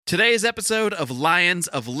Today's episode of Lions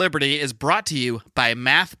of Liberty is brought to you by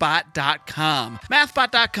MathBot.com.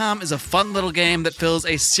 MathBot.com is a fun little game that fills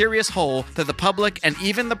a serious hole that the public and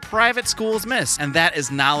even the private schools miss, and that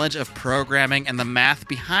is knowledge of programming and the math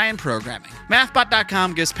behind programming.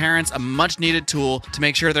 MathBot.com gives parents a much-needed tool to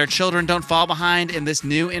make sure their children don't fall behind in this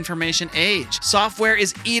new information age. Software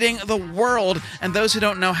is eating the world, and those who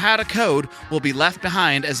don't know how to code will be left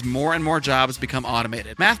behind as more and more jobs become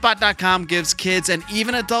automated. MathBot.com gives kids and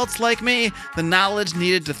even adults like me the knowledge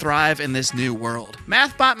needed to thrive in this new world.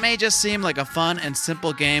 MathBot may just seem like a fun and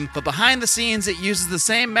simple game, but behind the scenes it uses the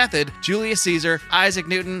same method Julius Caesar, Isaac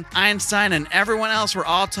Newton, Einstein, and everyone else were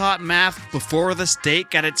all taught math before the state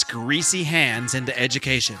got its greasy hands into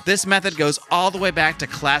education. This method goes all the way back to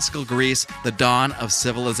classical Greece, the dawn of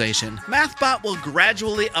civilization. MathBot will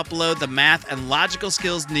gradually upload the math and logical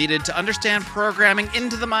skills needed to understand programming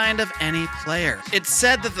into the mind of any player. It's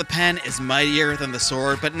said that the pen is mightier than the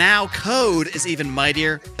sword, but now code is even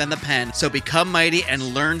mightier than the pen. So become mighty and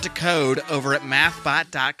learn to code over at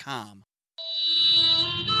mathbot.com.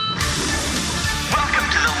 Welcome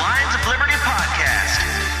to the Lions of Liberty podcast.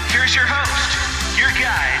 Here's your host, your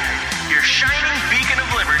guide, your shining beacon of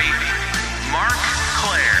liberty, Mark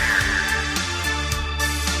Claire.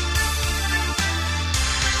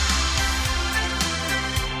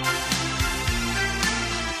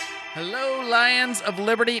 Hello, Lions of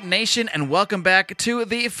Liberty Nation, and welcome back to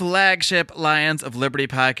the flagship Lions of Liberty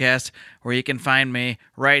podcast, where you can find me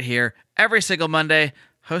right here every single Monday,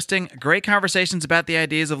 hosting great conversations about the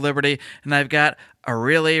ideas of liberty, and I've got a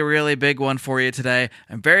really, really big one for you today.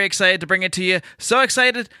 I'm very excited to bring it to you. So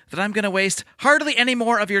excited that I'm going to waste hardly any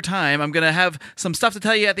more of your time. I'm going to have some stuff to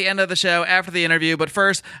tell you at the end of the show after the interview. But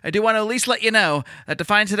first, I do want to at least let you know that to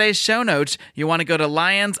find today's show notes, you want to go to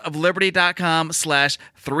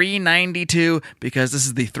lionsofliberty.com/392 because this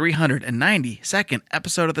is the 392nd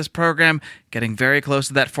episode of this program, getting very close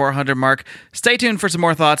to that 400 mark. Stay tuned for some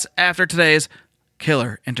more thoughts after today's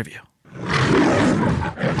killer interview.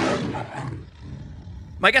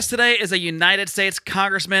 My guest today is a United States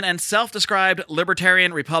Congressman and self-described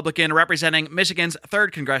Libertarian Republican representing Michigan's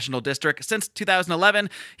 3rd Congressional District since 2011.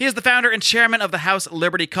 He is the founder and chairman of the House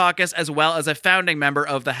Liberty Caucus, as well as a founding member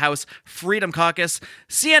of the House Freedom Caucus.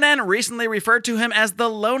 CNN recently referred to him as the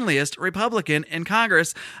loneliest Republican in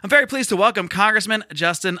Congress. I'm very pleased to welcome Congressman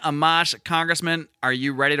Justin Amash. Congressman, are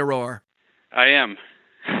you ready to roar? I am.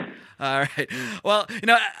 All right. Well,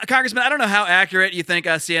 Congressman, I don't know how accurate you think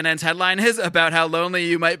CNN's headline is about how lonely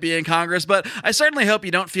you might be in Congress, but I certainly hope you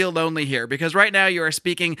don't feel lonely here, because right now you are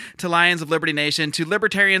speaking to Lions of Liberty Nation, to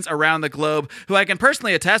libertarians around the globe, who I can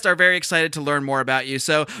personally attest are very excited to learn more about you.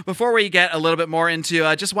 So before we get a little bit more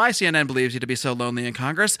into just why CNN believes you to be so lonely in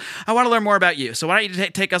Congress, I want to learn more about you. So why don't you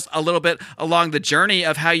take us a little bit along the journey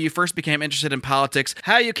of how you first became interested in politics,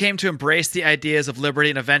 how you came to embrace the ideas of liberty,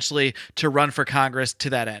 and eventually to run for Congress to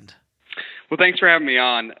that end. Well, thanks for having me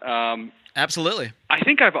on. Absolutely. I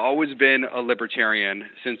think I've always been a libertarian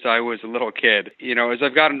since I was a little kid. As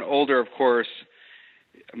I've gotten older, of course,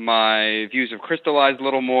 my views have crystallized a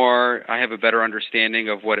little more. I have a better understanding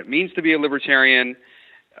of what it means to be a libertarian.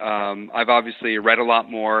 I've obviously read a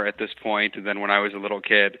lot more at this point than when I was a little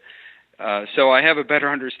kid. So I have a better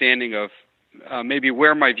understanding of maybe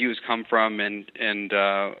where my views come from and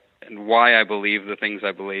why I believe the things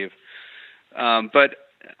I believe. But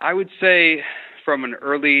I would say from an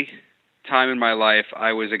early time in my life,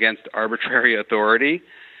 I was against arbitrary authority.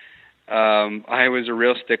 I was a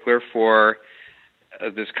real stickler for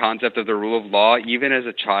this concept of the rule of law, even as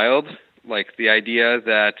a child, like the idea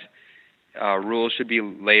that rules should be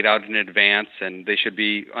laid out in advance and they should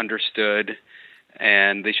be understood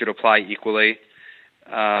and they should apply equally.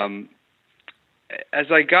 As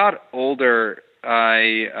I got older,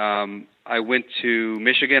 I went to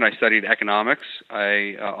Michigan. I studied economics.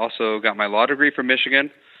 I also got my law degree from Michigan.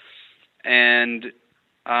 And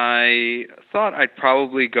I thought I'd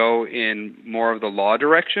probably go in more of the law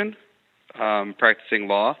direction, practicing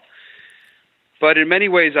law. But in many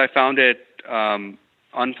ways, I found it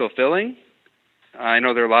unfulfilling. I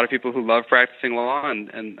know there are a lot of people who love practicing law,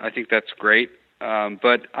 and I think that's great.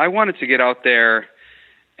 But I wanted to get out there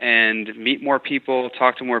and meet more people,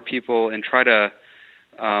 talk to more people, and try to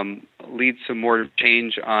lead some more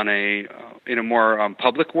change in a more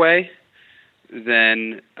public way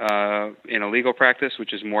than in a legal practice,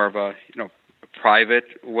 which is more of a private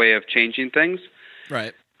way of changing things.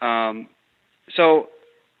 Right. So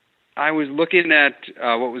I was looking at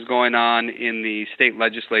what was going on in the state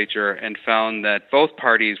legislature and found that both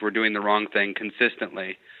parties were doing the wrong thing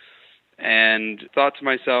consistently. And thought to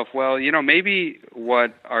myself, well, maybe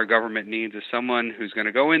what our government needs is someone who's going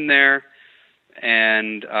to go in there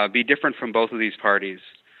and be different from both of these parties.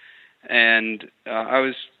 And I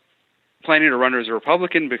was planning to run as a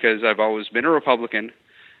Republican because I've always been a Republican,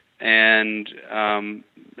 and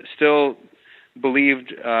still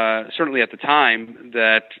believed, certainly at the time,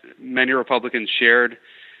 that many Republicans shared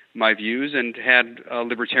my views and had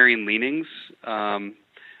libertarian leanings.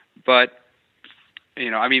 But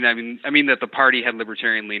I mean that the party had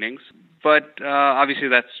libertarian leanings. But obviously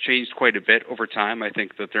that's changed quite a bit over time. I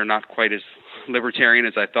think that they're not quite as libertarian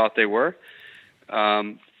as I thought they were.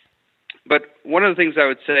 But one of the things I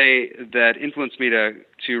would say that influenced me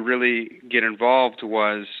to really get involved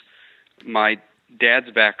was my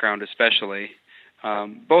dad's background, especially.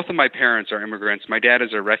 Both of my parents are immigrants. My dad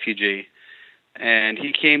is a refugee, and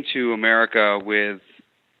he came to America with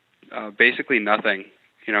basically nothing.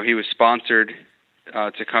 He was sponsored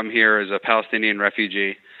to come here as a Palestinian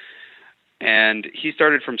refugee, and he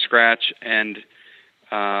started from scratch and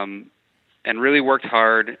really worked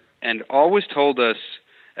hard, and always told us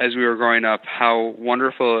as we were growing up how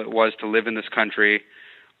wonderful it was to live in this country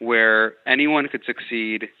where anyone could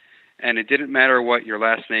succeed, and it didn't matter what your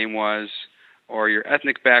last name was or your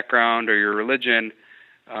ethnic background or your religion.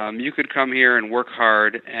 You could come here and work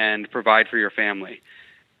hard and provide for your family.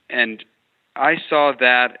 And I saw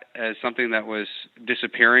that as something that was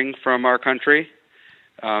disappearing from our country,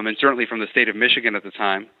 and certainly from the state of Michigan at the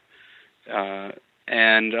time.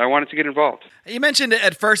 And I wanted to get involved. You mentioned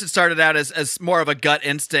at first it started out as more of a gut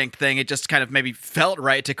instinct thing. It just kind of maybe felt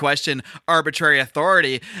right to question arbitrary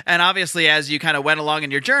authority. And obviously, as you kind of went along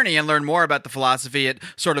in your journey and learned more about the philosophy, it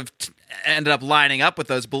sort of ended up lining up with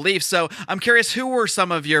those beliefs. So I'm curious, who were some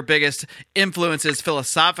of your biggest influences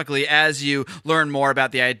philosophically as you learned more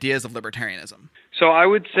about the ideas of libertarianism? So I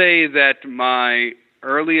would say that my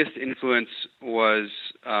earliest influence was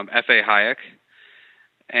F.A. Hayek.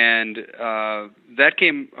 And that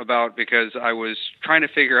came about because I was trying to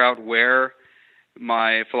figure out where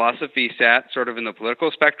my philosophy sat sort of in the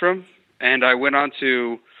political spectrum. And I went on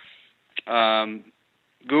to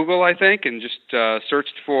Google, I think, and just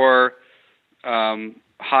searched for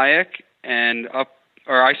Hayek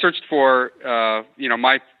I searched for,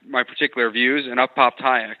 my particular views, and up popped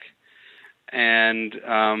Hayek. And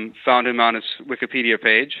found him on his Wikipedia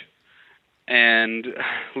page and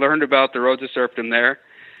learned about the roads to serfdom there.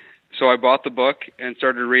 So I bought the book and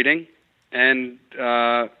started reading, and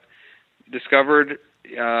discovered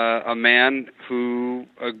a man who,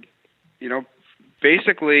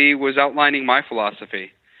 basically was outlining my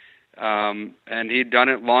philosophy, and he'd done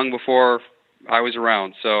it long before I was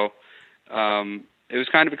around. So it was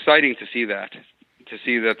kind of exciting to see that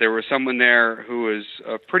there was someone there who was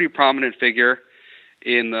a pretty prominent figure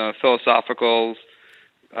in the philosophical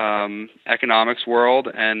economics world,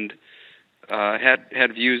 and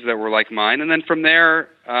had views that were like mine. And then from there,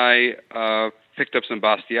 I picked up some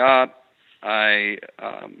Bastiat. I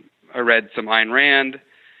read some Ayn Rand.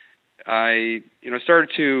 I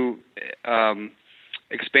started to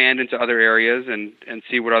expand into other areas and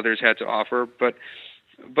see what others had to offer. But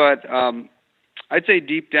I'd say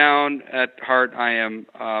deep down at heart, I am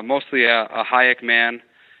mostly a Hayek man.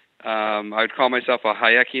 I would call myself a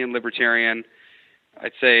Hayekian libertarian.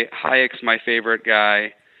 I'd say Hayek's my favorite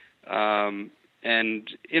guy. And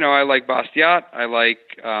I like Bastiat. I like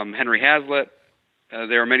Henry Hazlitt.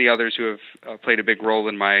 There are many others who have played a big role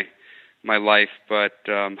in my life, but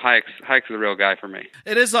Hayek's the real guy for me.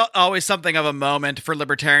 It is always something of a moment for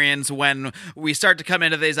libertarians when we start to come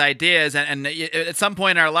into these ideas, and at some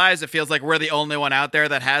point in our lives, it feels like we're the only one out there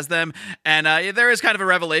that has them. And there is kind of a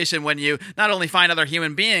revelation when you not only find other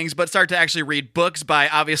human beings, but start to actually read books by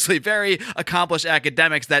obviously very accomplished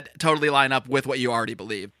academics that totally line up with what you already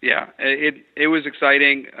believe. Yeah, it was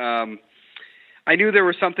exciting. I knew there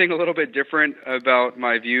was something a little bit different about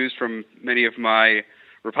my views from many of my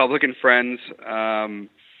Republican friends. I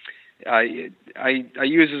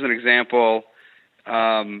use as an example,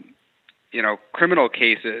 criminal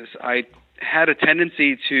cases. I had a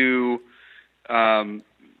tendency to,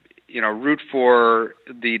 root for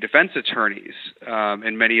the defense attorneys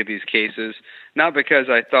in many of these cases, not because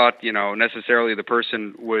I thought, necessarily the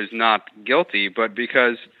person was not guilty, but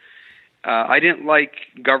because I didn't like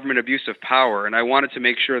government abuse of power, and I wanted to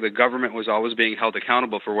make sure the government was always being held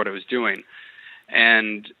accountable for what it was doing.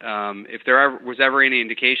 And if there was ever any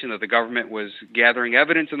indication that the government was gathering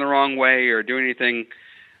evidence in the wrong way or doing anything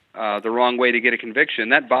the wrong way to get a conviction,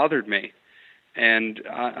 that bothered me. And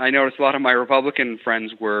I noticed a lot of my Republican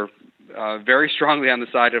friends were very strongly on the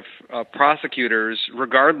side of prosecutors,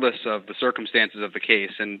 regardless of the circumstances of the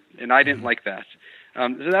case. And I didn't like that. So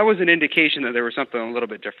that was an indication that there was something a little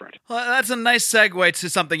bit different. Well, that's a nice segue to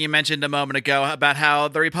something you mentioned a moment ago about how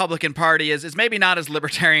the Republican Party is maybe not as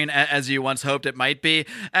libertarian as you once hoped it might be.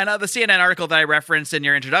 And the CNN article that I referenced in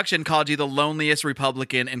your introduction called you the loneliest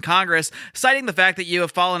Republican in Congress, citing the fact that you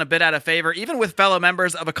have fallen a bit out of favor, even with fellow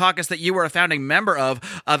members of a caucus that you were a founding member of,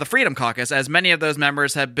 the Freedom Caucus, as many of those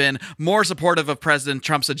members have been more supportive of President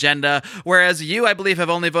Trump's agenda, whereas you, I believe, have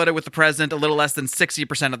only voted with the president a little less than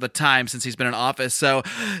 60% of the time since he's been in office. So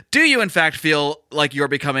do you, in fact, feel like you're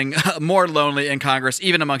becoming more lonely in Congress,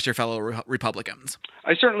 even amongst your fellow Republicans?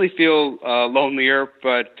 I certainly feel lonelier,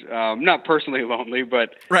 but not personally lonely,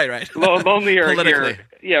 but right. Lonelier politically. here.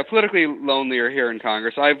 Yeah, politically lonelier here in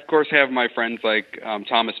Congress. I, of course, have my friends like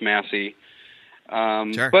Thomas Massie.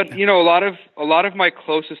 Sure. But a lot of my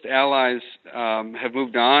closest allies have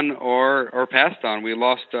moved on or passed on. We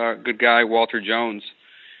lost a good guy, Walter Jones,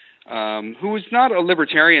 who was not a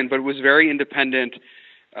libertarian, but was very independent,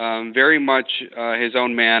 very much his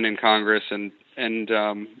own man in Congress, and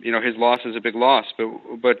his loss is a big loss.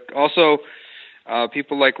 But also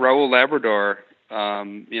people like Raul Labrador,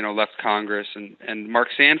 left Congress, and Mark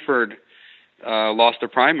Sanford lost a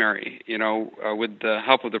primary. With the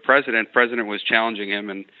help of the president was challenging him,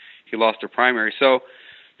 and he lost a primary. So,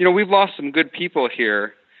 we've lost some good people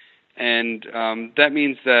here. And that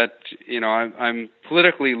means that, I'm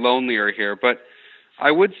politically lonelier here. But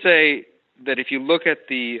I would say that if you look at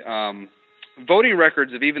the voting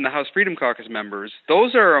records of even the House Freedom Caucus members,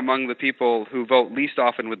 those are among the people who vote least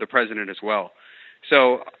often with the president as well.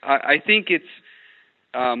 So I think it's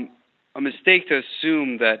a mistake to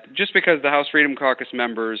assume that just because the House Freedom Caucus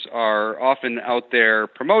members are often out there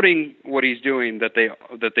promoting what he's doing, that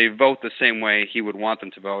they vote the same way he would want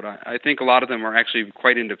them to vote. I think a lot of them are actually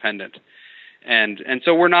quite independent, and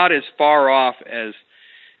so we're not as far off as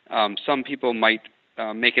some people might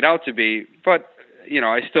make it out to be. But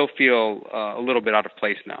I still feel a little bit out of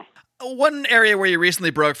place now. One area where you recently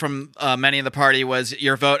broke from many in the party was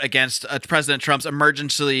your vote against President Trump's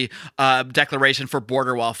emergency declaration for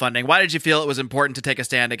border wall funding. Why did you feel it was important to take a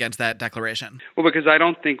stand against that declaration? Well, because I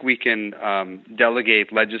don't think we can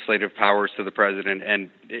delegate legislative powers to the president, and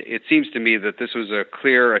it seems to me that this was a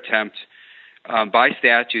clear attempt by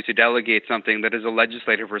statute to delegate something that is a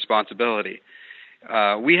legislative responsibility.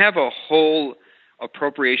 We have a whole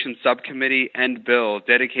appropriations subcommittee and bill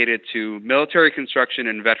dedicated to military construction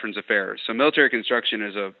and veterans affairs. So military construction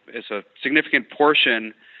is a significant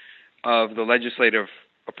portion of the legislative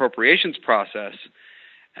appropriations process.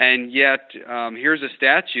 And yet here's a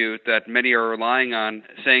statute that many are relying on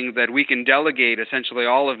saying that we can delegate essentially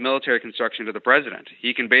all of military construction to the president.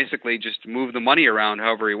 He can basically just move the money around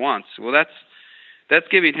however he wants. Well, that's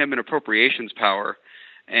giving him an appropriations power.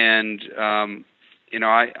 And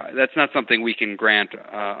that's not something we can grant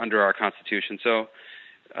under our Constitution. So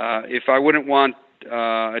if I wouldn't want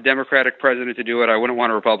a Democratic president to do it, I wouldn't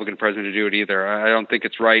want a Republican president to do it either. I don't think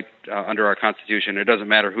it's right under our Constitution. It doesn't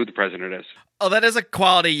matter who the president is. Oh, that is a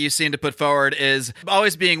quality you seem to put forward, is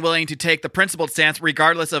always being willing to take the principled stance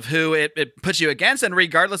regardless of who it puts you against and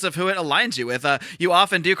regardless of who it aligns you with. You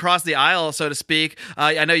often do cross the aisle, so to speak.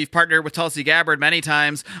 I know you've partnered with Tulsi Gabbard many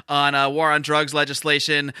times on war on drugs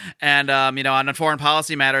legislation and on foreign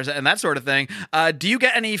policy matters and that sort of thing. Do you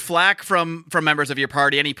get any flack from members of your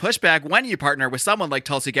party, any pushback when you partner with someone like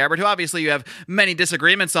Tulsi Gabbard, who obviously you have many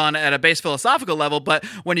disagreements on at a base philosophical level, but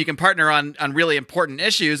when you can partner on really important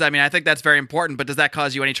issues, I think that's very important, but does that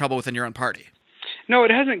cause you any trouble within your own party? No,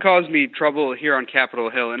 it hasn't caused me trouble here on Capitol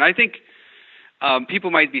Hill, and I think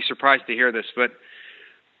people might be surprised to hear this, but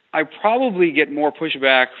I probably get more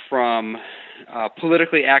pushback from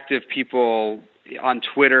politically active people on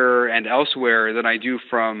Twitter and elsewhere than I do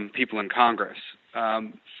from people in Congress.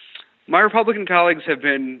 My Republican colleagues have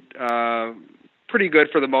been pretty good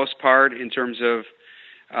for the most part in terms of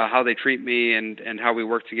how they treat me and how we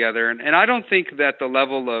work together. And I don't think that the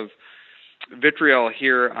level of vitriol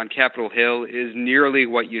here on Capitol Hill is nearly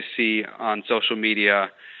what you see on social media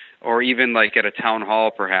or even like at a town hall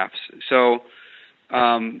perhaps. So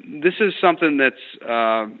this is something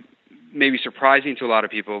that's maybe surprising to a lot of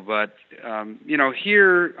people, but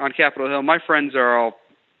here on Capitol Hill, my friends are all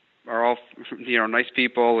nice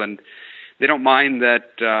people, and they don't mind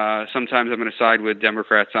that sometimes I'm going to side with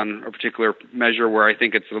Democrats on a particular measure where I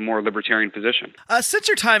think it's a more libertarian position. Since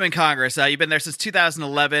your time in Congress, you've been there since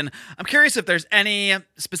 2011, I'm curious if there's any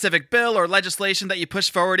specific bill or legislation that you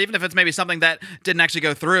pushed forward, even if it's maybe something that didn't actually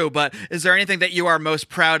go through, but is there anything that you are most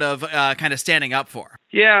proud of kind of standing up for?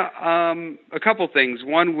 Yeah, a couple things.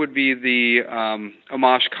 One would be the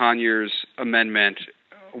Amash Conyers amendment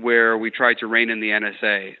where we tried to rein in the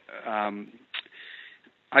NSA.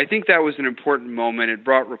 I think that was an important moment. It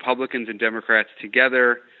brought Republicans and Democrats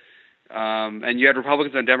together, and you had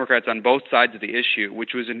Republicans and Democrats on both sides of the issue,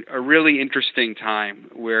 which was a really interesting time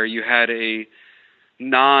where you had a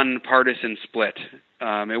non-partisan split.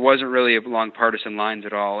 It wasn't really along partisan lines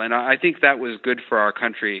at all, and I think that was good for our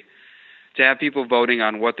country to have people voting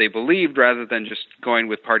on what they believed rather than just going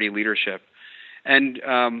with party leadership. And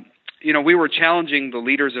we were challenging the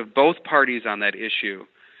leaders of both parties on that issue,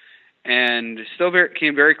 and still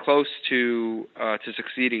came very close to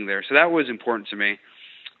succeeding there. So that was important to me.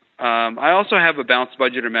 I also have a balanced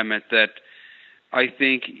budget amendment that I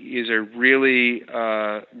think is a really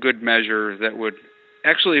good measure that would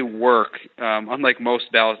actually work, unlike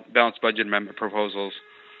most balanced budget amendment proposals.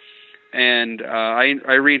 And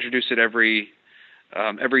I reintroduce it every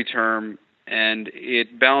term, and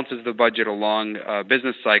it balances the budget along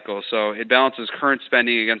business cycle. So it balances current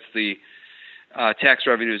spending against the tax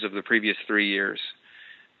revenues of the previous 3 years.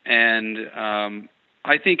 And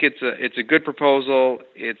I think it's a good proposal.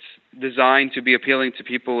 It's designed to be appealing to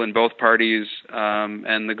people in both parties,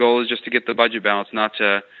 and the goal is just to get the budget balance, not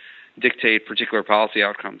to dictate particular policy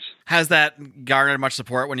outcomes. Has that garnered much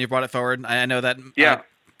support when you brought it forward? I know that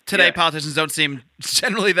today politicians don't seem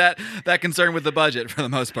generally that concerned with the budget for the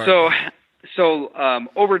most part. So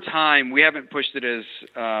over time, we haven't pushed it as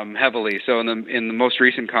heavily. So in the most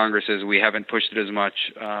recent Congresses, we haven't pushed it as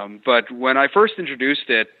much. But when I first introduced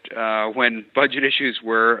it, when budget issues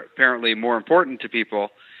were apparently more important to people,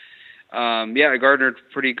 it garnered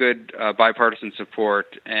pretty good bipartisan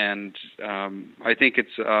support, and I think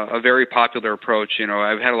it's a very popular approach.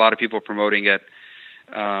 I've had a lot of people promoting it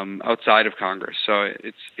outside of Congress. So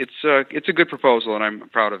it's a good proposal, and I'm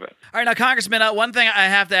proud of it. All right, now, Congressman, one thing I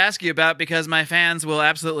have to ask you about, because my fans will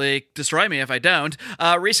absolutely destroy me if I don't.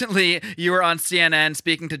 Recently, you were on CNN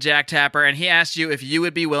speaking to Jack Tapper, and he asked you if you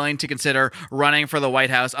would be willing to consider running for the White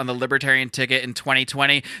House on the Libertarian ticket in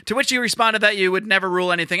 2020, to which you responded that you would never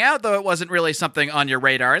rule anything out, though it wasn't really something on your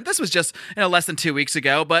radar. And this was just less than 2 weeks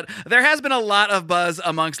ago, but there has been a lot of buzz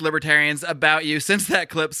amongst libertarians about you since that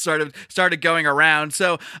clip started going around.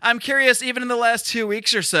 So I'm curious, even in the last 2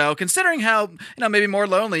 weeks or so, considering how maybe more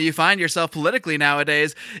lonely you find yourself politically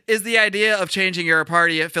nowadays, is the idea of changing your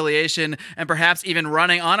party affiliation and perhaps even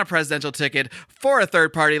running on a presidential ticket for a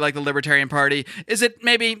third party like the Libertarian Party, is it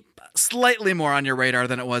maybe slightly more on your radar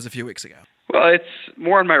than it was a few weeks ago? Well, it's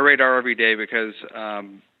more on my radar every day because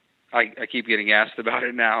I keep getting asked about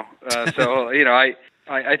it now.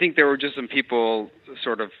 I think there were just some people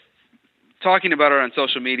sort of talking about it on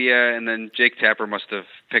social media, and then Jake Tapper must have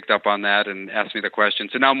picked up on that and asked me the question.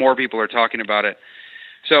 So now more people are talking about it.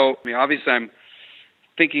 So obviously I'm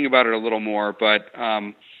thinking about it a little more, but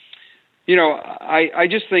I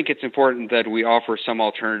just think it's important that we offer some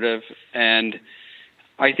alternative, and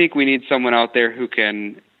I think we need someone out there who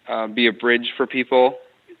can be a bridge for people,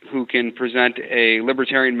 who can present a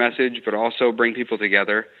libertarian message but also bring people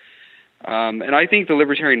together. And I think the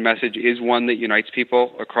libertarian message is one that unites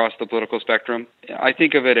people across the political spectrum. I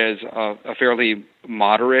think of it as a fairly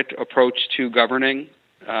moderate approach to governing.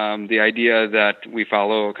 The idea that we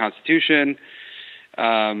follow a constitution,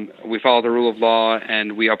 we follow the rule of law,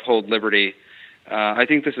 and we uphold liberty. I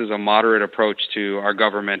think this is a moderate approach to our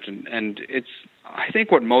government, and it's, I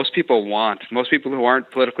think, what most people want. Most people who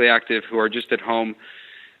aren't politically active, who are just at home,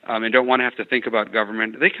 and don't want to have to think about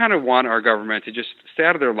government, they kind of want our government to just stay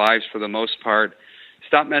out of their lives for the most part,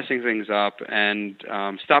 stop messing things up, and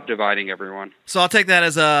stop dividing everyone. So I'll take that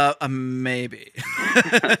as a maybe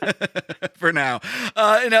for now.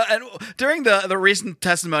 And during the recent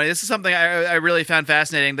testimony, this is something I really found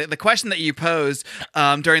fascinating. The question that you posed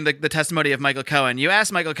during the testimony of Michael Cohen, you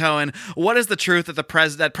asked Michael Cohen, what is the truth that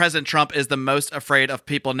that President Trump is the most afraid of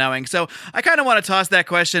people knowing? So I kind of want to toss that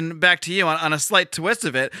question back to you on a slight twist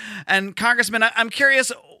of it. And Congressman, I'm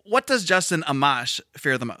curious, what does Justin Amash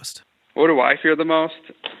fear the most? What do I fear the most?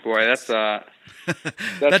 Boy, that's a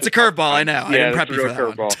curveball. I know. Yeah, I didn't prep that's a real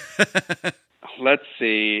curveball. Let's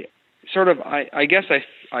see. Sort of, I guess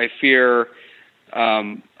I fear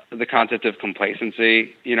the concept of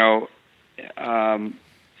complacency.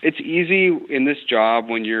 It's easy in this job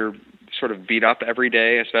when you're sort of beat up every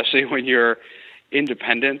day, especially when you're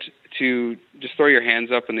independent, to just throw your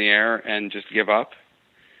hands up in the air and just give up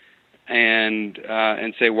and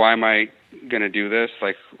say, why am I going to do this?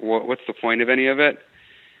 Like, what's the point of any of it?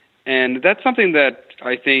 And that's something that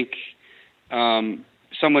I think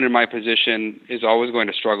someone in my position is always going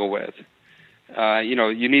to struggle with.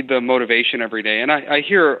 You need the motivation every day. And I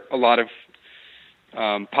hear a lot of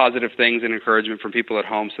positive things and encouragement from people at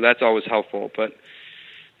home, so that's always helpful. But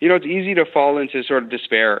it's easy to fall into sort of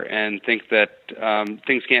despair and think that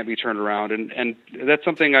things can't be turned around. And that's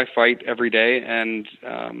something I fight every day. And,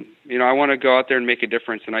 I want to go out there and make a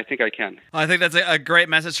difference, and I think I can. Well, I think that's a great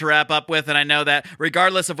message to wrap up with. And I know that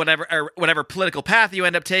regardless of whatever political path you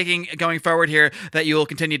end up taking going forward here, that you will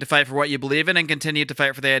continue to fight for what you believe in and continue to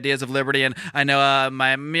fight for the ideas of liberty. And I know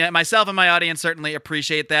myself and my audience certainly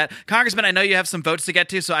appreciate that. Congressman, I know you have some votes to get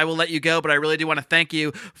to, so I will let you go, but I really do want to thank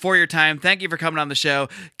you for your time. Thank you for coming on the show.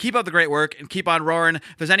 Keep up the great work and keep on roaring.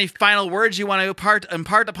 If there's any final words you want to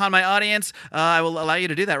impart upon my audience, I will allow you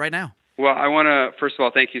to do that right now. Well, I want to, first of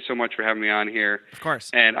all, thank you so much for having me on here. Of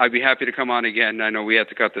course. And I'd be happy to come on again. I know we had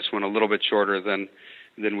to cut this one a little bit shorter than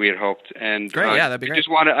we had hoped. And great, yeah, that'd be great.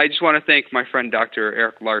 I just want to thank my friend Dr.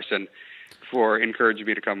 Eric Larson for encouraging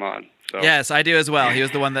me to come on. So. Yes, I do as well. He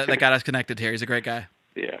was the one that got us connected here. He's a great guy.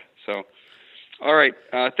 Yeah, so... All right.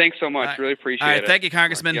 Thanks so much. Really appreciate it. All right. Thank you,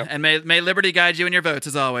 Congressman. Yep. And may liberty guide you in your votes,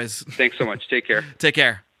 as always. Thanks so much. Take care. Take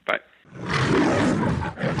care. Bye.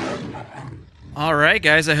 All right,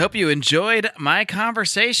 guys. I hope you enjoyed my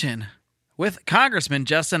conversation with Congressman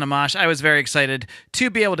Justin Amash. I was very excited to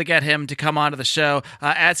be able to get him to come onto the show.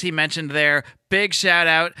 As he mentioned there, big shout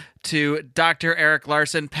out to Dr. Eric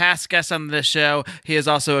Larson, past guest on this show. He is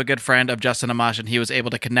also a good friend of Justin Amash, and he was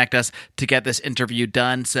able to connect us to get this interview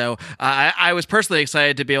done. So I was personally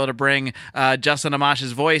excited to be able to bring Justin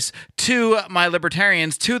Amash's voice to my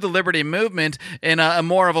libertarians, to the liberty movement, in a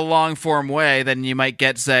more of a long-form way than you might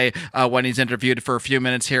get, say, when he's interviewed for a few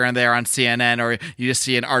minutes here and there on CNN, or you just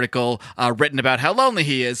see an article written about how lonely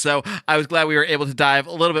he is. So I was glad we were able to dive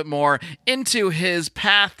a little bit more into his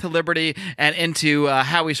path to liberty and into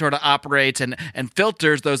how he sort of operates and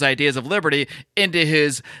filters those ideas of liberty into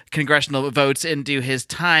his congressional votes, into his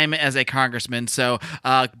time as a congressman. So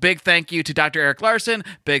big thank you to Dr. Eric Larson.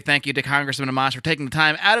 Big thank you to Congressman Amash for taking the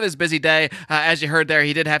time out of his busy day. As you heard there,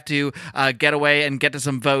 he did have to get away and get to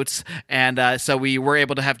some votes. And so we were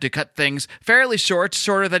able to have to cut things fairly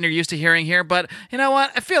shorter than you're used to hearing here. But you know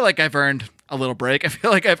what? I feel like I've earned a little break. I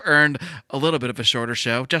feel like I've earned a little bit of a shorter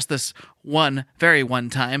show, just this one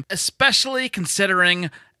time, especially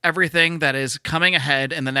considering everything that is coming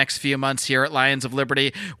ahead in the next few months here at Lions of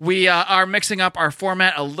Liberty. We are mixing up our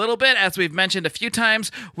format a little bit. As we've mentioned a few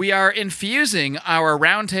times, we are infusing our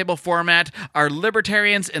roundtable format, our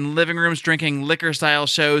libertarians in living rooms drinking liquor style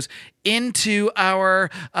shows, into our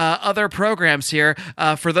other programs here.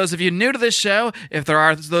 For those of you new to this show, if there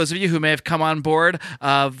are those of you who may have come on board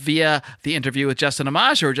via the interview with Justin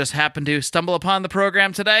Amash or just happened to stumble upon the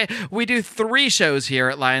program today, we do 3 shows here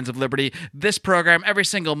at Lions of Liberty. This program every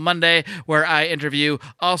single Monday, where I interview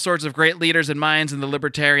all sorts of great leaders and minds in the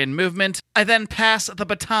libertarian movement. I then pass the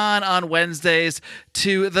baton on Wednesdays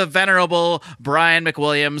to the venerable Brian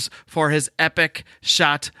McWilliams for his epic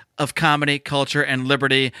shot of comedy, culture, and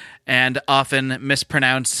liberty, and often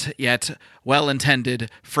mispronounced yet well-intended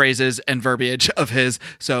phrases and verbiage of his.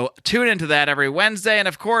 So tune into that every Wednesday. And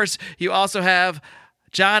of course, you also have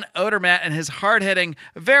John Odermatt and his hard-hitting,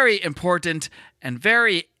 very important, and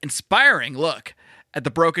very inspiring look at the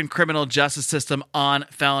broken criminal justice system on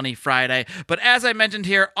Felony Friday. But as I mentioned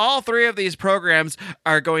here, all 3 of these programs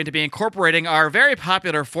are going to be incorporating our very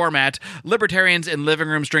popular format, Libertarians in Living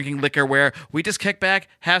Rooms Drinking Liquor, where we just kick back,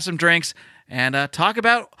 have some drinks, and talk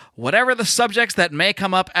about whatever the subjects that may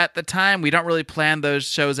come up at the time. We don't really plan those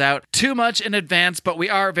shows out too much in advance, but we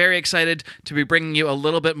are very excited to be bringing you a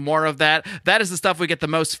little bit more of that. That is the stuff we get the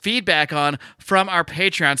most feedback on from our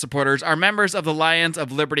Patreon supporters, our members of the Lions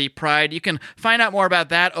of Liberty Pride. You can find out more about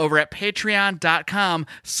that over at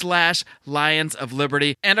patreon.com/Lions of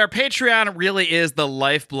Liberty. And our Patreon really is the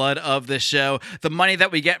lifeblood of this show. The money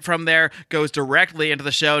that we get from there goes directly into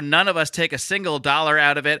the show. None of us take a single dollar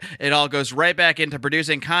out of it. It all goes right back into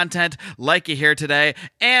producing content like you hear today,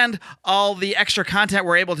 and all the extra content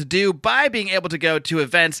we're able to do by being able to go to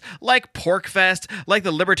events like PorcFest, like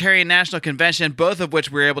the Libertarian National Convention, both of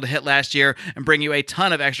which we were able to hit last year, and bring you a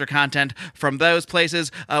ton of extra content from those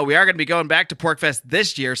places. We are going to be going back to PorcFest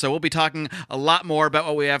this year, so we'll be talking a lot more about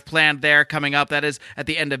what we have planned there coming up. That is at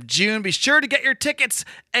the end of June. Be sure to get your tickets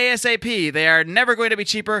ASAP. They are never going to be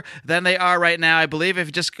cheaper than they are right now. I believe if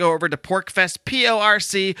you just go over to PorcFest,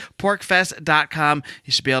 PorcFest.com,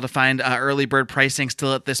 you should be able to find early bird pricing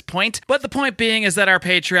still at this point. But the point being is that our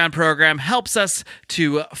Patreon program helps us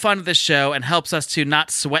to fund this show and helps us to not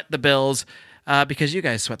sweat the bills, because you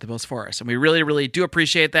guys sweat the bills for us. And we really, really do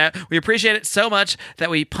appreciate that. We appreciate it so much that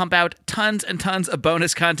we pump out tons and tons of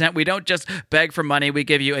bonus content. We don't just beg for money. We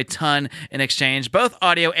give you a ton in exchange, both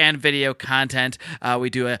audio and video content. We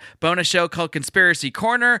do a bonus show called Conspiracy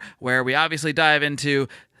Corner, where we obviously dive into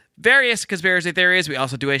various conspiracy theories. We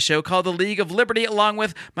also do a show called The League of Liberty, along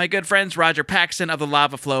with my good friends Roger Paxton of the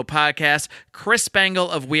Lava Flow podcast, Chris Spangle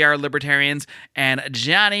of We Are Libertarians, and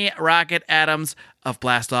Johnny Rocket Adams of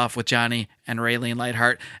Blast Off with Johnny and Raylene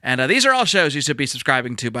Lightheart. And these are all shows you should be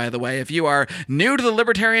subscribing to, by the way. If you are new to the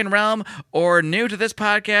libertarian realm, or new to this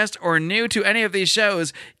podcast, or new to any of these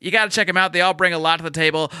shows, you got to check them out. They all bring a lot to the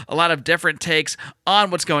table, a lot of different takes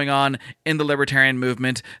on what's going on in the libertarian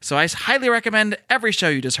movement. So I highly recommend every show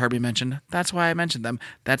you just heard me mention. That's why I mentioned them.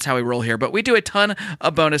 That's how we roll here. But we do a ton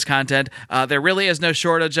of bonus content. There really is no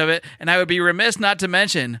shortage of it. And I would be remiss not to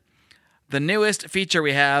mention the newest feature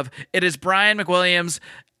we have. It is Brian McWilliams'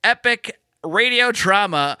 epic radio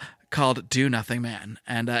drama called Do Nothing Man.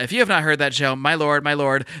 And if you have not heard that show, my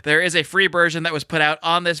lord, there is a free version that was put out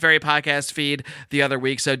on this very podcast feed the other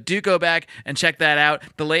week. So do go back and check that out.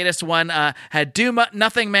 The latest one had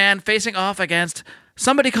Nothing Man facing off against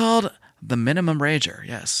somebody called The Minimum Rager.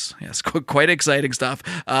 Yes, quite exciting stuff.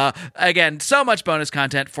 Again, so much bonus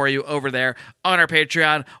content for you over there on our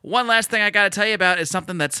Patreon. One last thing I got to tell you about is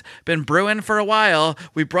something that's been brewing for a while.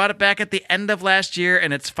 We brought it back at the end of last year,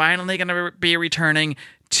 and it's finally going to be returning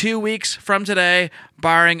 2 weeks from today,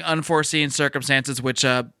 barring unforeseen circumstances, which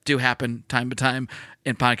do happen time to time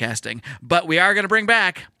in podcasting. But we are going to bring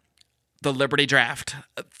back the Liberty Draft.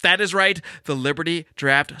 That is right. The Liberty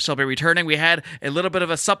Draft shall be returning. We had a little bit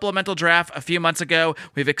of a supplemental draft a few months ago.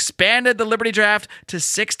 We've expanded the Liberty Draft to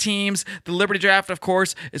 6 teams. The Liberty Draft, of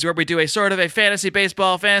course, is where we do a sort of a fantasy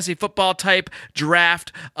baseball, fantasy football type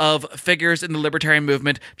draft of figures in the libertarian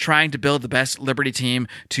movement, trying to build the best Liberty team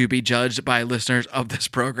to be judged by listeners of this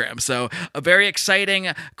program. So a very exciting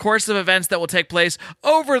course of events that will take place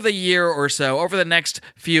over the year or so. Over the next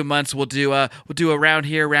few months, we'll do a round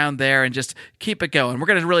here, round there, and just keep it going. We're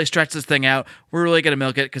going to really stretch this thing out. We're really going to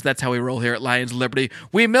milk it, because that's how we roll here at Lions Liberty.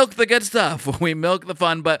 We milk the good stuff. We milk the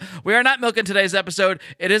fun, but we are not milking today's episode.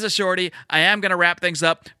 It is a shorty. I am going to wrap things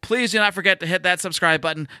up. Please do not forget to hit that subscribe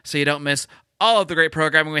button so you don't miss all of the great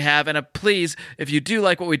programming we have. And please, if you do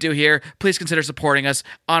like what we do here, please consider supporting us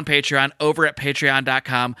on Patreon over at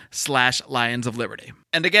patreon.com/Lions of Liberty.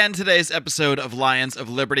 And again, today's episode of Lions of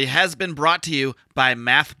Liberty has been brought to you by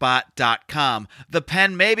mathbot.com. The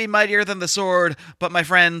pen may be mightier than the sword, but my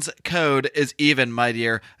friends, code is even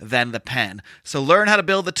mightier than the pen. So learn how to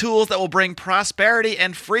build the tools that will bring prosperity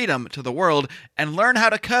and freedom to the world, and learn how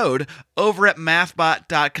to code over at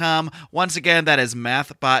mathbot.com. Once again, that is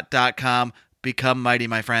mathbot.com. Become mighty,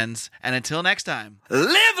 my friends. And until next time,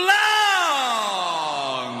 live long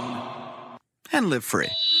and live free.